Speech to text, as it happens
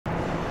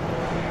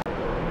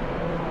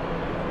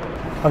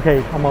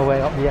Okay, on my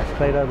way up the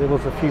escalator, there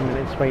was a few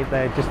minutes wait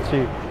there just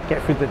to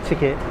get through the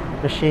ticket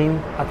machine.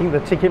 I think the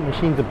ticket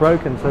machines are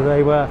broken, so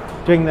they were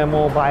doing them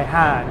all by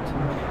hand.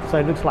 So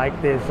it looks like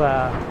there's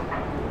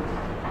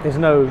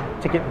no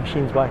ticket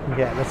machines working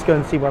yet. Let's go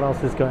and see what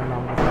else is going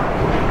on with that.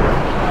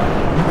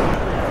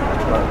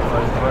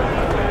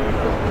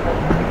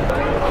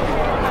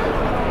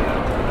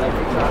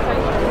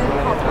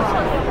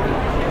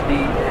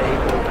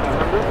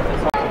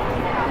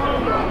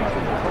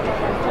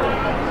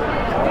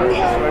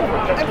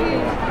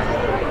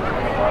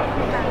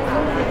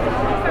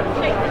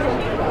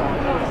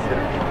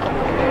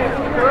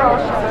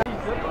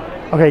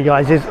 Okay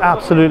guys, it's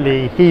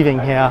absolutely heaving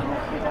here,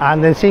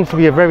 and there seems to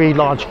be a very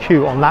large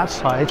queue on that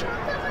side.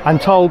 I'm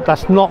told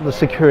that's not the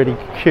security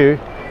queue.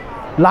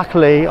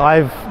 Luckily,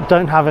 I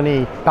don't have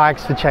any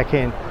bags to check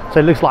in,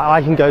 so it looks like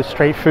I can go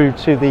straight through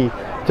to the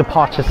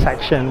departure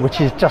section, which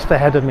is just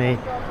ahead of me.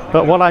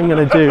 But what I'm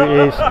going to do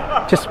is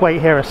just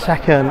wait here a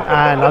second,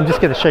 and I'm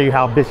just going to show you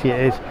how busy it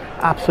is.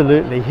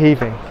 Absolutely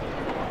heaving.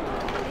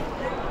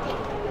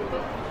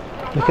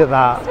 Look at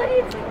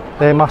that.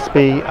 There must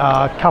be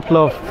a couple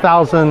of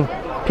thousand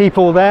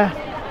people there,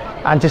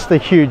 and just a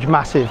huge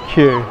massive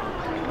queue.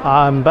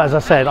 But as I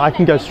said, I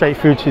can go straight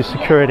through to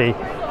security.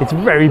 It's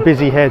very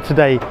busy here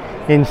today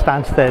in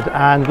Stansted,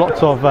 and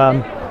lots of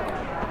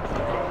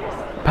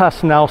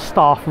personnel,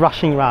 staff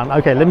rushing around.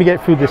 Okay, let me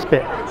get through this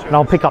bit and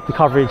I'll pick up the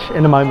coverage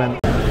in a moment.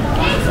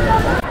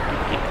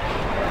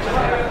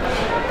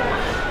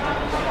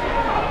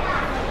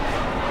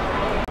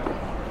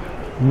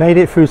 Made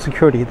it through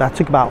security. That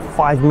took about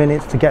 5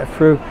 minutes to get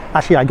through.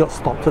 Actually, I got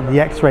stopped at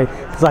the x-ray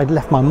because I'd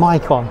left my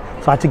mic on,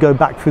 so I had to go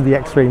back through the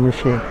x-ray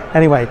machine.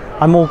 Anyway,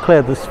 I'm all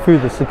clear through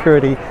the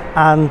security,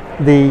 and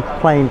the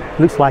plane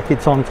looks like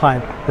it's on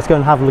time. Let's go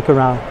and have a look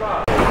around.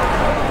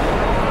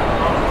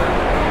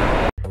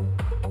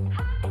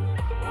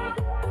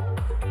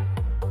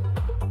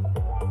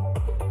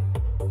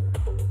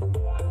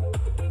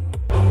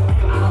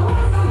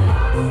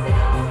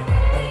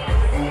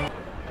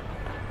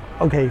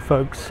 Okay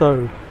folks,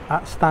 so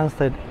at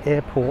Stansted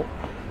Airport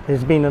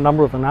there's been a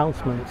number of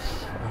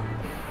announcements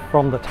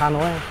from the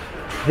tannoy.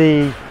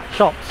 The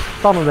shops,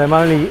 some of them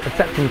only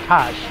accepting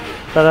cash,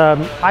 but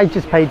I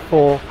just paid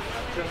for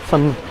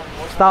some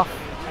stuff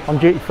on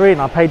duty free and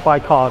I paid by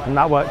card, and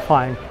that worked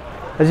fine.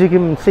 As you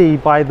can see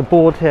by the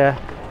board here,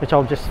 which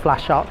I'll just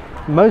flash up,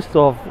 most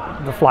of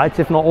the flights,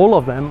 if not all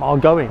of them, are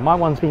going. My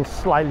one's been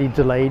slightly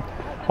delayed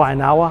by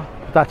an hour,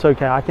 but that's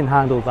okay, I can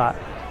handle that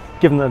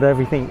given that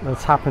everything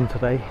that's happened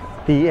today.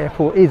 The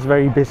airport is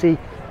very busy.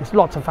 There's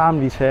lots of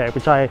families here,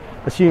 which I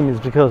assume is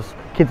because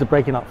kids are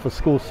breaking up for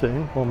school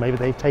soon, or maybe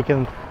they've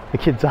taken the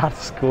kids out of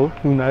school,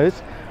 who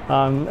knows.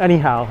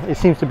 Anyhow, it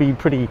seems to be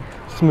pretty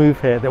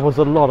smooth here. There was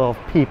a lot of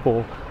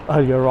people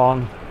earlier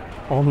on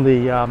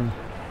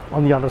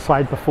the other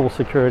side before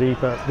security,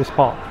 but this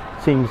part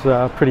seems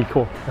pretty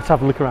cool. Let's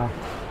have a look around.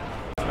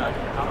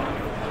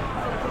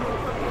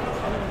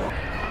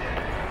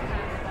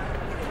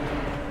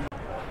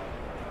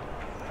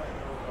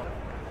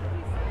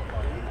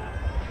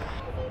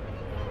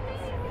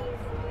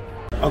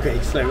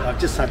 Okay, so I've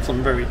just had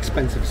some very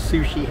expensive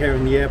sushi here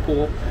in the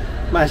airport.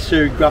 Managed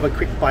to grab a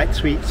quick bite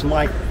to eat. So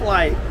my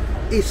flight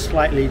is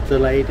slightly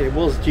delayed. It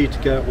was due to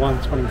go at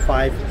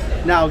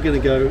 1:25. Now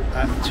going to go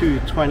at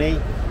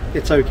 2:20.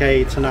 It's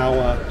okay, it's an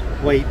hour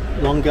wait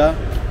longer.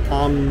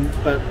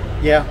 But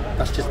yeah,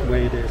 that's just the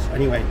way it is.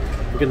 Anyway,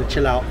 we're going to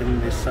chill out in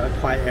this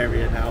quiet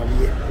area now.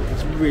 Yeah,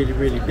 it's really,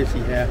 really busy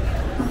here.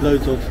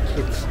 Loads of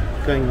kids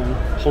going on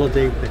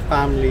holiday with their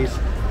families,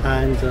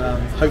 and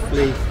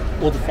hopefully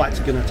all the flights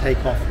are going to take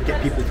off and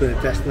get people to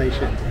their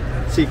destination.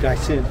 See you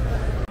guys soon.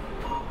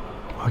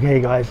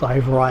 Okay guys,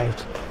 I've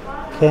arrived.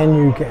 Can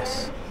you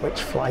guess which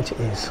flight it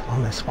is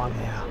on this one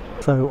here?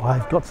 So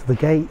I've got to the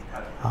gate.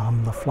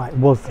 The flight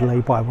was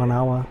delayed by 1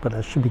 hour, but I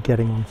should be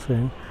getting on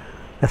soon.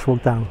 Let's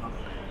walk down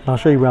and I'll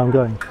show you where I'm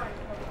going.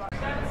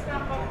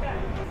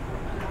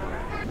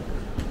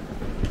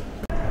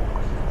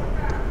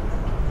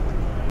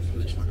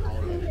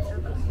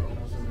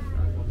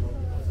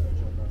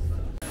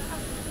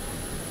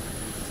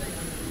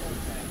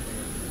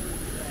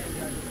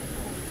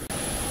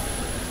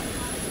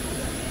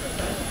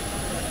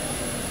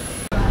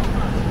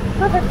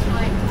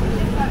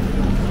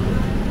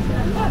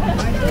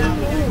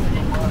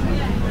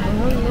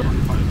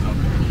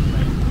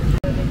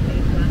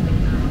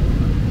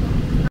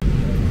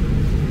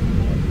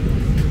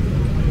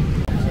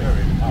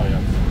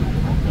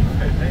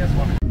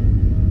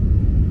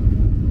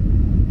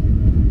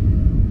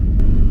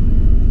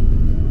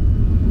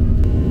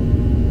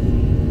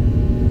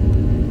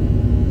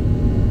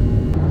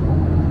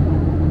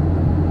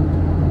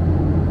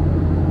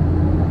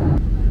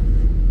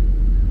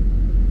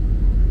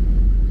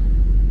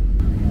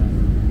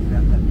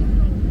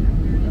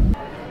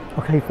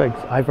 Okay folks,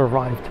 I've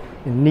arrived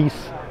in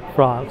Nice,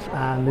 France,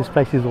 and this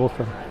place is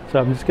awesome. So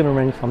I'm just going to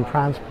arrange some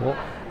transport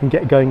and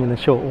get going in a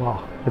short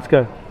while. Let's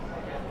go.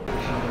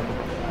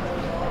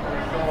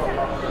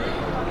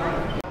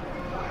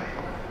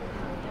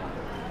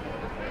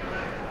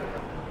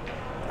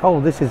 Oh,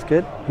 this is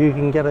good. You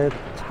can get a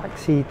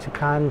taxi to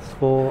Cannes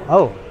for,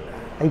 oh,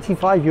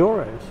 85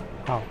 euros.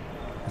 Oh,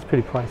 that's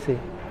pretty pricey.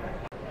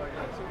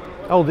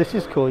 Oh, this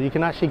is cool. You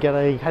can actually get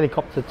a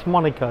helicopter to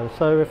Monaco.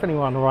 So if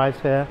anyone arrives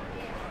here,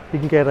 you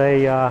can get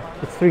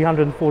it's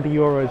 340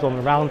 euros on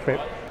the round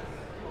trip.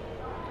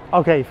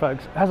 Okay,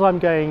 folks, as I'm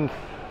going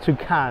to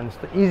Cannes,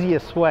 the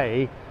easiest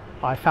way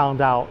I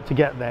found out to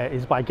get there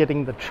is by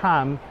getting the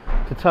tram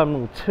to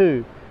Terminal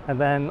 2.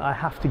 And then I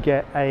have to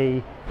get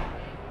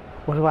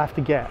what do I have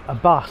to get? A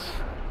bus.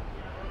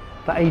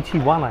 The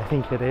 81, I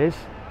think it is.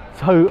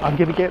 So I'm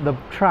going to get the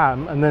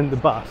tram and then the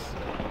bus.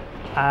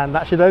 And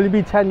that should only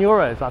be 10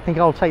 euros. I think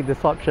I'll take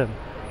this option.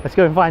 Let's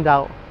go and find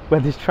out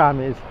where this tram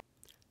is.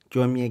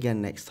 Join me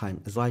again next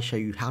time as I show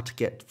you how to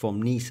get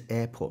from Nice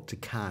Airport to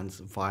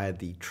Cannes via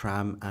the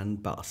tram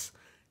and bus.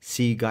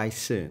 See you guys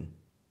soon.